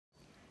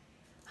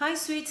Hi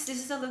sweets, this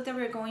is the look that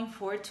we're going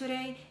for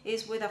today.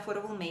 It's with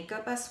affordable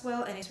makeup as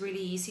well, and it's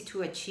really easy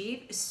to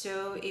achieve.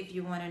 So if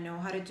you want to know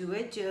how to do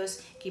it,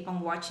 just keep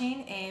on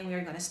watching and we're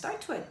going to start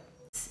to it.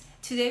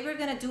 Today we're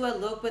going to do a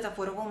look with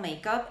affordable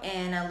makeup,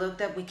 and a look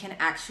that we can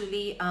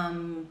actually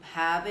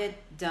have it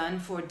done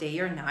for day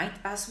or night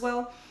as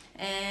well.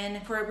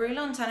 And for a very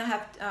long time I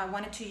have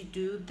wanted to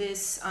do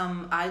this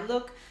eye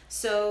look,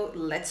 so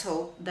let's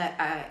hope that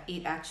I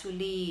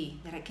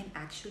can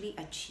actually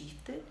achieve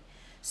it.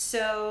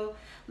 So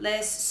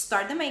let's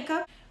start the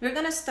makeup. We're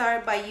gonna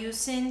start by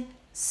using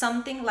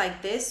something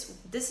like this.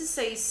 This is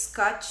a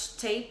Scotch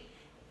tape.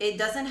 It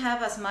doesn't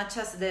have as much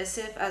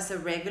adhesive as a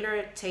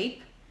regular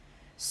tape,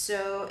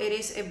 so it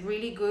is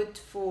really good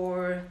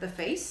for the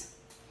face.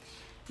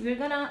 We're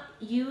gonna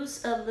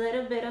use a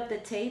little bit of the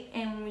tape,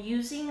 and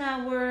using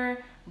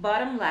our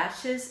bottom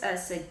lashes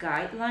as a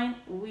guideline,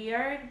 we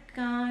are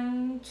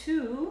going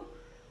to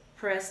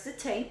press the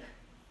tape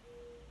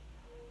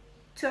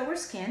to our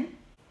skin.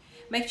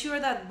 Make sure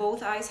that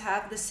both eyes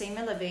have the same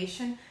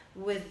elevation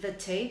with the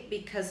tape,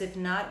 because if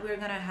not, we're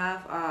gonna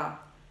have a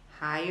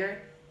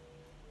higher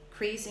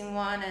crease in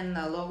one and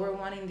a lower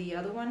one in the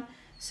other one.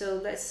 So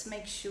let's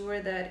make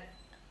sure that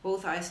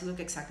both eyes look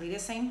exactly the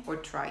same, or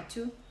try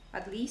to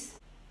at least.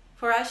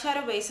 For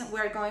eyeshadow base,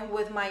 we're going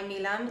with my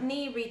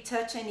Milani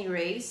Retouch and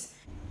Erase.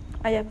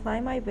 I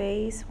apply my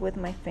base with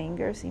my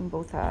fingers in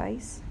both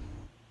eyes.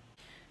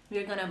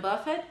 We're gonna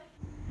buff it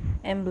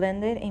and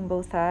blend it in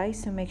both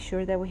eyes to make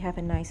sure that we have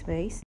a nice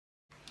base.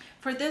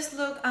 For this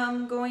look,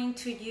 I'm going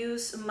to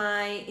use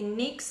my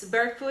NYX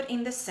Barefoot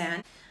in the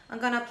Sand. I'm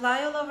gonna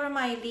apply all over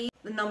my lid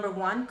the number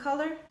 1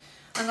 color.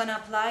 I'm gonna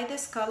apply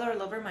this color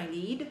all over my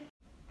lid.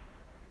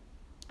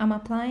 I'm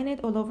applying it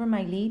all over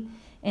my lid,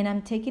 and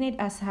I'm taking it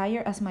as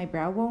higher as my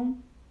brow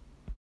bone.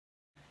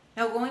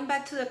 Now going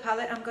back to the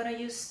palette, I'm gonna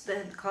use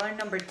the color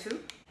number 2.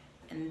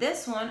 And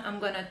this one, I'm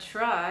gonna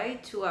try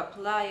to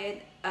apply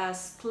it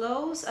as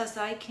close as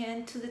I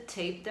can to the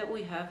tape that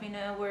we have in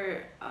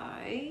our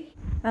eye.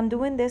 I'm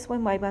doing this with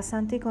my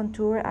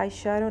Contour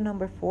eyeshadow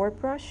number 4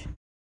 brush.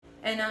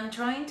 And I'm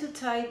trying to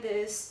tie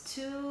this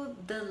to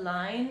the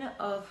line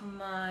of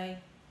my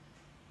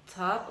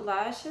top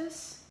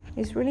lashes.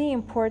 It's really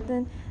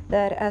important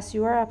that as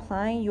you are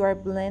applying, you are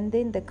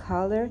blending the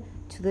color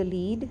to the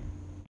lid.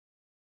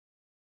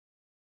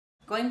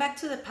 Going back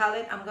to the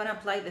palette, I'm gonna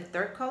apply the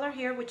 3rd color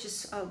here, which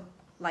is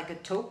like a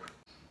taupe.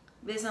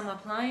 This, I'm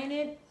applying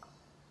it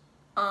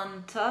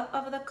on top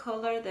of the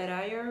color that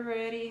I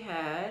already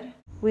had.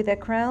 With a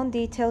Crown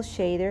Detail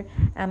shader,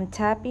 I'm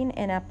tapping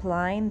and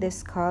applying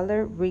this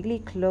color really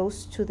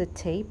close to the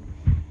tape,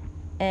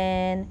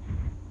 and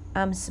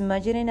I'm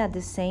smudging it at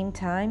the same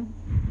time.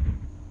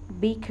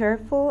 Be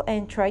careful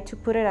and try to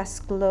put it as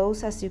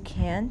close as you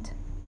can.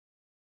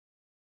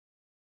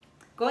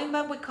 Going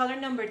back with color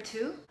number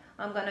 2,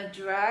 I'm gonna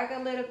drag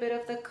a little bit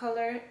of the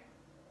color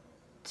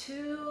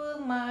to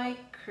my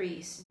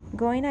crease.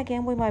 Going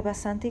again with my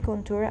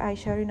Contour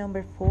eyeshadow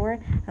number 4,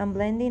 I'm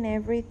blending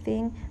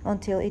everything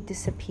until it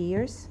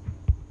disappears.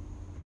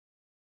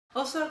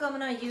 Also, I'm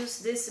gonna use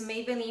this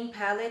Maybelline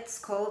palette. It's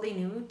called the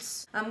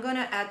Nudes. I'm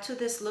gonna add to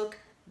this look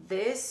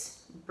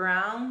this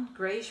brown,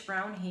 grayish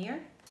brown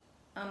here.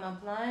 I'm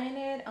applying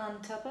it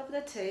on top of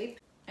the tape,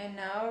 and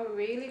now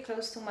really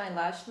close to my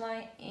lash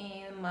line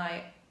in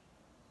my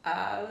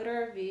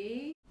outer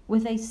V.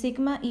 With a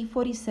Sigma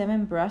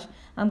E47 brush,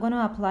 I'm going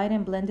to apply it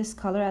and blend this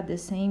color at the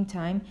same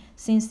time.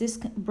 Since this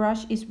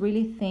brush is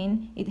really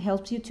thin, it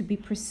helps you to be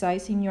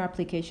precise in your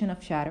application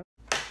of shadow.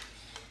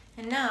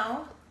 And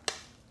now,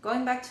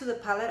 going back to the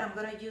palette, I'm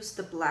going to use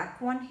the black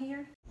one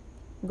here.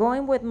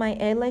 Going with my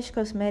Lash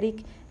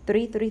Cosmetic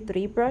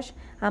 333 brush,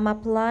 I'm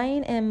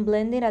applying and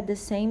blending at the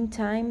same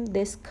time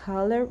this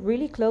color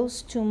really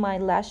close to my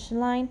lash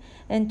line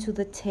and to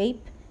the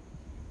tape,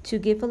 to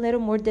give a little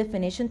more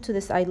definition to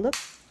this eye look.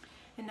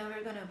 And now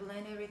we're gonna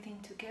blend everything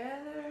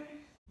together.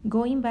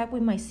 Going back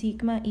with my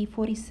Sigma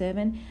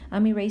E47,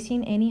 I'm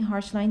erasing any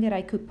harsh line that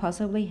I could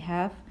possibly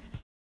have.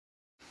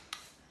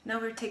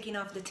 Now we're taking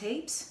off the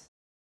tapes.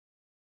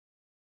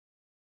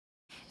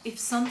 If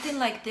something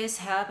like this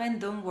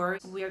happened, don't worry,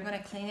 we are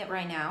gonna clean it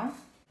right now.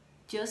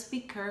 Just be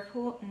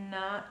careful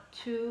not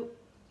to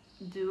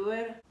do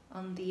it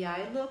on the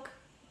eye look,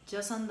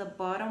 just on the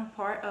bottom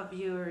part of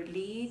your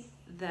lid.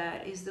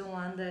 That is the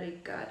one that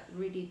it got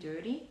really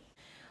dirty.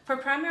 For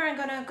primer, I'm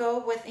gonna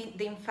go with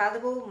the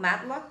Infallible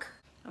Matte Lock.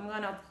 I'm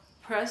gonna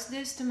press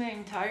this to my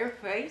entire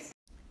face.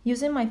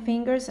 Using my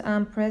fingers,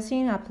 I'm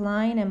pressing,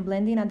 applying, and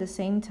blending at the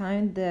same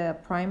time the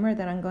primer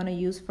that I'm gonna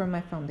use for my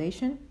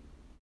foundation.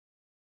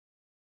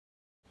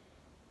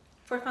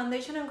 For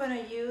foundation, I'm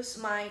gonna use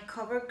my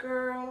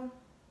CoverGirl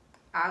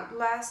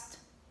Outlast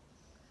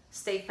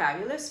Stay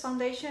Fabulous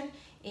foundation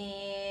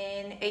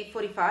in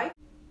 845.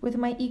 With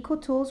my Eco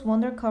Tools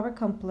Wonder Cover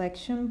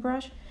Complexion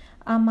brush,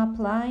 I'm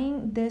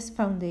applying this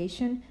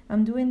foundation.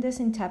 I'm doing this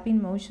in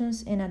tapping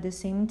motions, and at the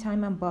same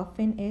time I'm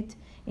buffing it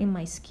in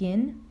my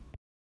skin.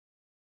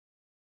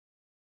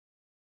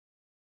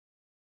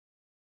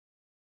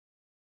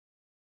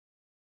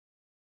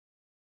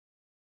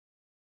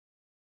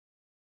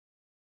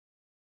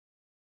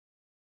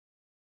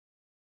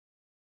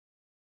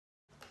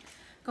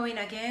 Going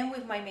again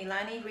with my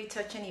Milani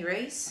Retouch and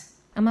Erase.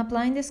 I'm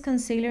applying this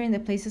concealer in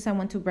the places I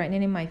want to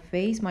brighten in my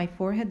face, my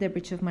forehead, the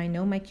bridge of my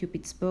nose, my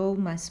cupid's bow,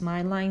 my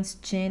smile lines,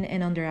 chin,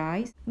 and under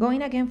eyes.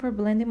 Going again for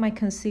blending my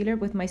concealer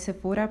with my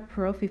Sephora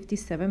Pro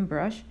 57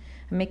 brush,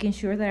 and making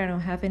sure that I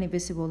don't have any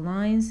visible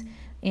lines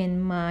in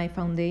my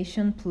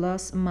foundation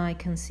plus my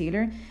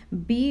concealer.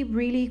 Be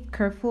really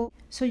careful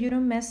so you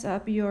don't mess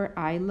up your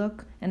eye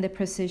look and the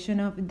precision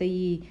of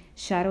the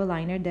shadow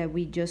liner that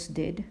we just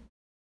did.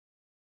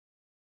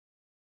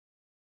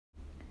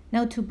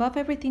 Now to buff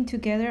everything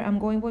together, I'm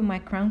going with my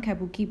Crown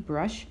Kabuki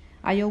brush.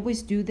 I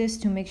always do this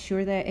to make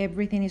sure that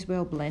everything is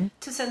well blended.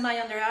 To set my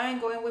under eye, I'm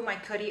going with my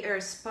Coty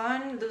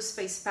Airspun Loose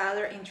Face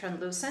Powder in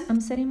Translucent.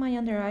 I'm setting my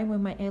under eye with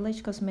my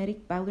LH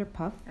Cosmetic Powder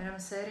Puff. And I'm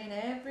setting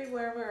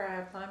everywhere where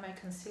I apply my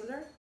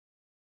concealer.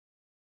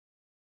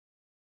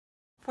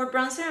 For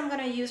bronzer, I'm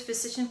going to use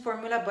Physician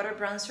Formula Butter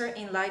Bronzer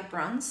in Light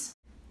Bronze.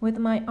 With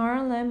my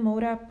RLM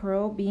Moda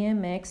Pro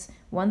BMX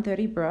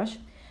 130 brush,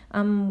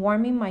 I'm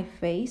warming my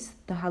face,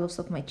 the hollows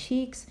of my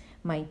cheeks,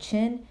 my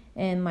chin,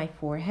 and my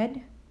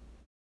forehead.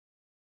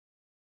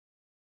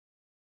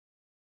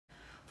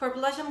 For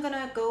blush, I'm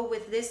gonna go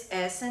with this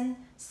Essence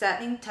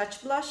Satin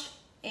Touch Blush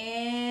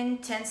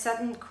and 10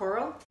 Satin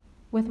Coral.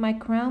 With my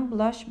Crown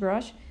Blush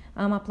brush,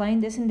 I'm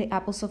applying this in the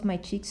apples of my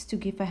cheeks to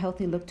give a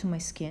healthy look to my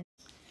skin.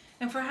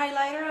 And for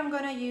highlighter, I'm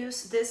gonna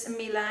use this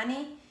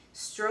Milani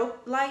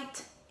Strobe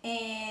Light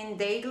and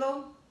Day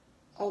Glow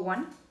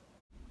 01.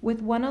 With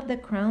one of the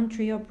Crown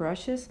Trio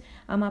brushes,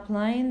 I'm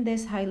applying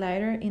this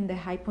highlighter in the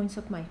high points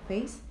of my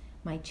face,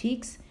 my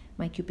cheeks,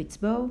 my cupid's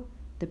bow,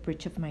 the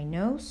bridge of my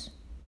nose.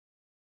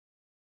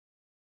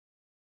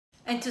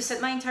 And to set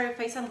my entire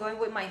face, I'm going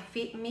with my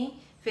Fit Me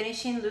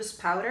Finishing Loose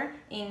Powder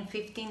in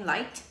 15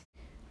 Light.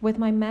 With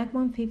my MAC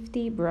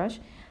 150 brush,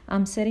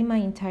 I'm setting my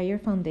entire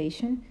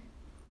foundation.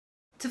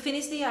 To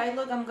finish the eye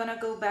look, I'm gonna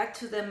go back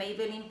to the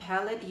Maybelline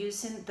palette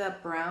using the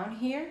brown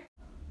here.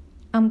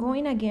 I'm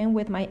going again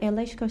with my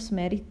LH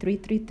Cosmetic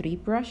 333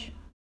 brush.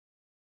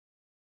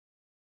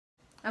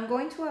 I'm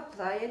going to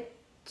apply it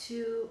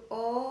to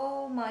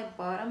all my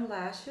bottom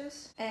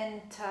lashes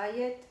and tie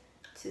it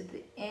to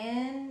the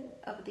end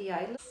of the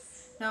eyelid.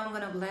 Now I'm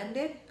going to blend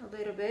it a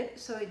little bit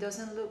so it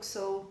doesn't look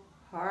so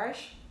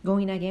harsh.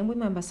 Going again with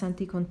my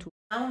Basanti contour.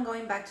 Now I'm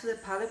going back to the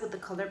palette with the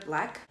color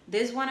black.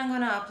 This one I'm going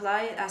to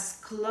apply it as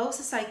close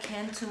as I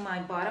can to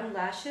my bottom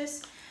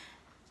lashes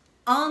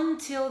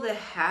until the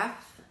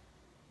half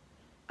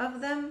of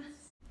them.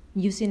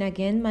 Using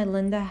again my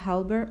Linda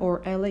Halber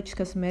or LH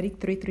Cosmetic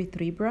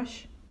 333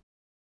 brush.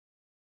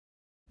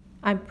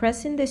 I'm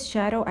pressing this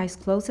shadow as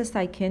close as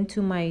I can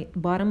to my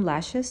bottom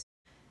lashes.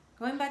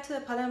 Going back to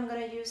the palette, I'm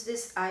going to use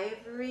this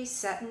ivory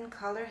satin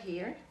color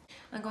here.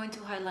 I'm going to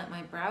highlight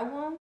my brow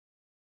bone.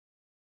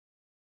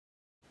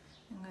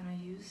 I'm going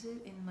to use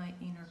it in my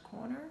inner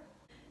corner.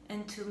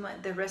 And to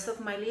the rest of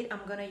my lid,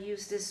 I'm going to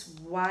use this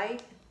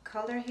white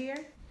color here.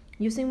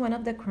 Using one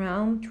of the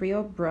Crown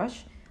Trio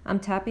brush, I'm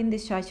tapping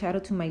this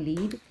eyeshadow to my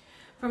lid.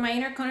 For my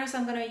inner corners,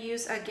 I'm going to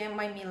use again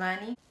my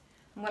Milani.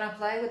 I'm going to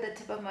apply it with the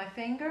tip of my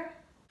finger.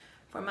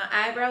 For my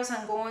eyebrows,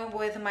 I'm going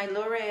with my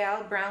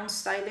L'Oreal Brown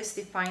Stylist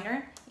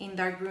Definer in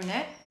Dark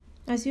Brunette.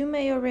 As you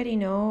may already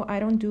know, I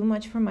don't do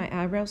much for my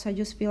eyebrows. I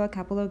just fill a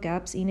couple of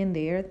gaps in and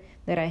there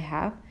that I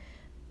have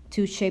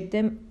to shape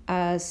them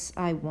as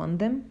I want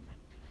them.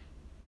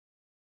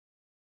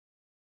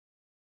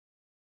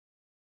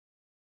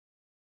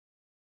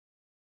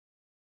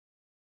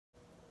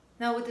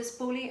 Now with this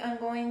spoolie, I'm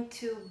going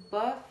to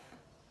buff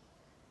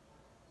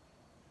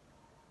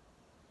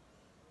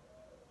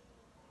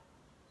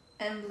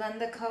and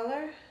blend the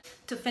color.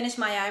 To finish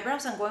my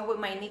eyebrows, I'm going with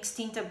my NYX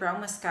Tinted Brow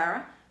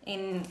Mascara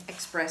in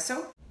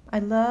Expresso. I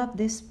love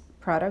this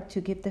product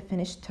to give the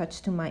finished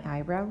touch to my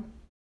eyebrow.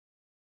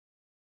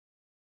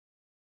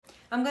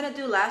 I'm gonna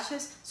do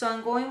lashes, so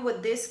I'm going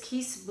with this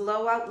Kiss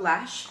Blowout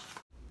Lash.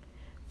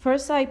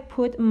 First, I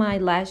put my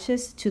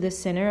lashes to the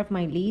center of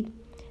my lid.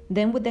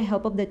 Then with the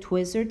help of the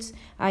tweezers,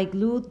 I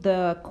glued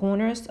the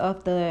corners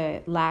of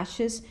the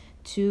lashes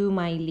to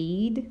my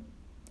lid.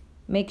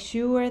 Make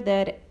sure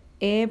that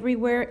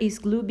everywhere is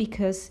glued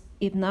because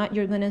if not,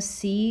 you're gonna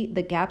see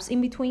the gaps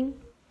in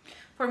between.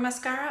 For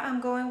mascara, I'm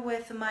going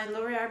with my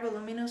L'Oreal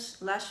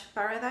Voluminous Lash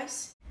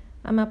Paradise.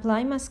 I'm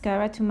applying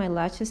mascara to my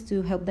lashes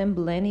to help them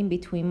blend in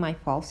between my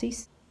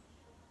falsies.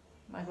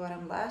 My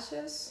bottom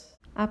lashes.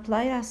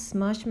 Apply as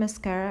much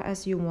mascara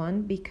as you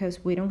want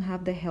because we don't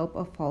have the help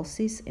of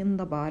falsies in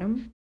the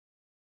bottom.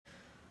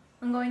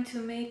 I'm going to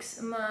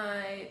mix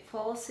my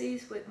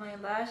falsies with my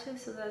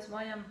lashes, so that's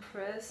why I'm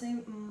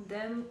pressing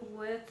them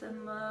with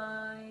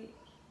my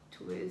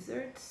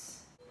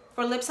tweezers.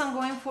 For lips, I'm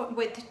going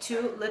with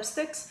two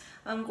lipsticks.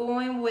 I'm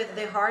going with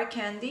the Hard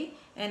Candy,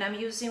 and I'm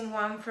using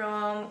one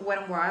from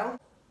Wet n Wild.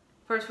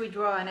 First, we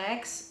draw an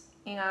X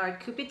in our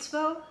Cupid's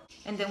bow,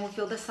 and then we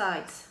fill the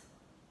sides.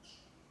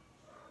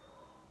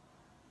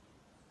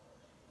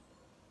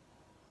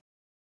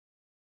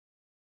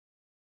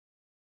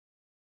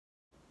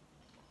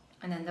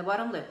 And then the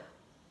bottom lip.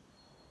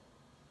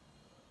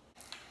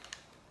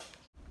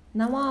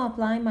 Now I'll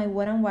apply my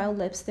Wet n Wild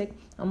lipstick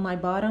on my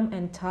bottom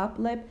and top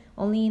lip,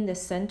 only in the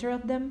center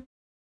of them.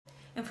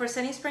 And for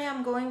setting spray,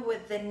 I'm going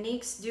with the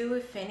NYX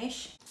Dewy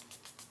Finish.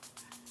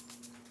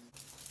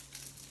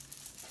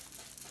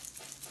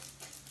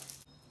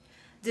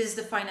 This is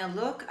the final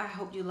look. I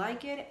hope you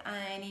like it,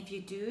 and if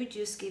you do,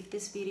 just give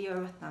this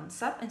video a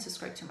thumbs up and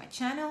subscribe to my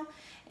channel.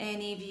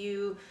 And if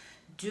you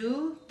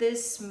do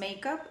this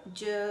makeup,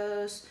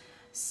 just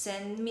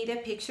send me the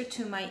picture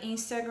to my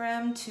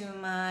Instagram, to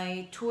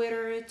my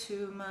Twitter,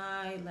 to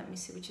my, let me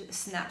see which is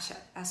Snapchat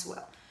as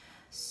well.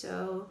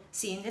 So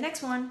see you in the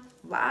next one.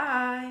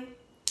 Bye.